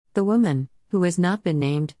The woman, who has not been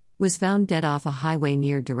named, was found dead off a highway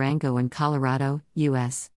near Durango in Colorado,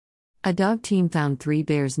 U.S. A dog team found 3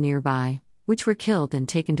 bears nearby, which were killed and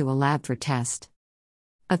taken to a lab for test.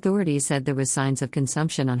 Authorities said there was signs of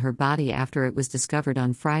consumption on her body after it was discovered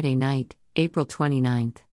on Friday night, April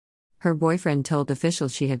 29. Her boyfriend told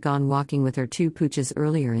officials she had gone walking with her 2 pooches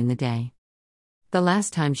earlier in the day. The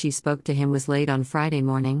last time she spoke to him was late on Friday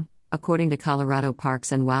morning, according to Colorado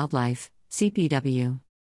Parks and Wildlife, CPW.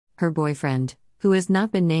 Her boyfriend, who has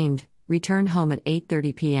not been named, returned home at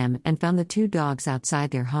 8:30 p.m. and found the 2 dogs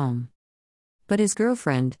outside their home. But his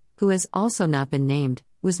girlfriend, who has also not been named,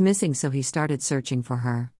 was missing, so he started searching for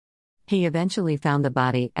her. He eventually found the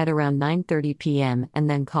body at around 9:30 p.m. and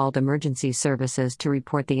then called emergency services to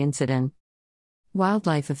report the incident.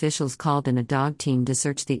 Wildlife officials called in a dog team to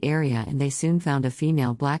search the area, and they soon found a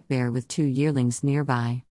female black bear with 2 yearlings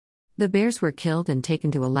nearby. The bears were killed and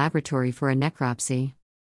taken to a laboratory for a necropsy.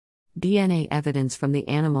 DNA evidence from the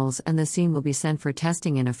animals and the scene will be sent for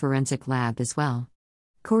testing in a forensic lab as well.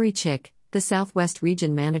 Corey Chick, the Southwest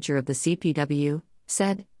Region Manager of the CPW,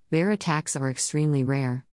 said, "Bear attacks are extremely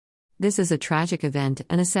rare. This is a tragic event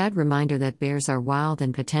and a sad reminder that bears are wild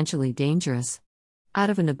and potentially dangerous. Out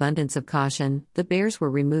of an abundance of caution, the bears were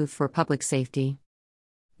removed for public safety.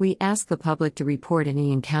 We ask the public to report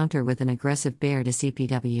any encounter with an aggressive bear to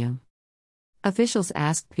CPW." Officials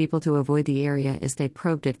asked people to avoid the area as they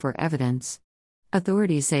probed it for evidence.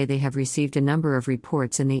 Authorities say they have received a number of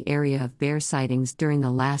reports in the area of bear sightings during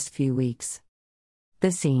the last few weeks.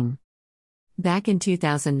 The scene. Back in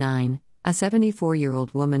 2009, a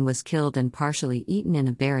 74-year-old woman was killed and partially eaten in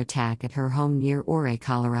a bear attack at her home near Ouray,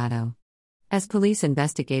 Colorado. As police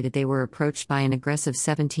investigated, they were approached by an aggressive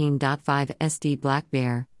 17.5 SD black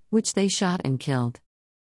bear, which they shot and killed.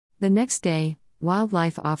 The next day,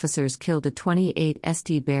 wildlife officers killed a 28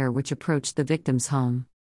 SD bear which approached the victim's home.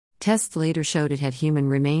 Tests later showed it had human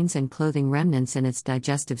remains and clothing remnants in its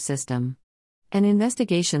digestive system. An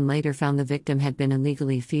investigation later found the victim had been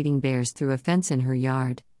illegally feeding bears through a fence in her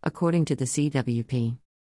yard, according to the CWP.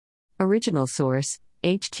 Original source: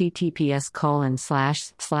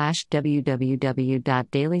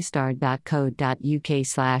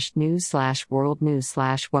 https://www.dailystar.co.uk/news/world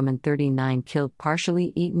news/woman39 killed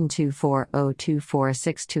partially eaten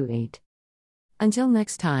 240246228. Until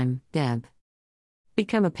next time, Deb.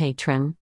 Become a patron.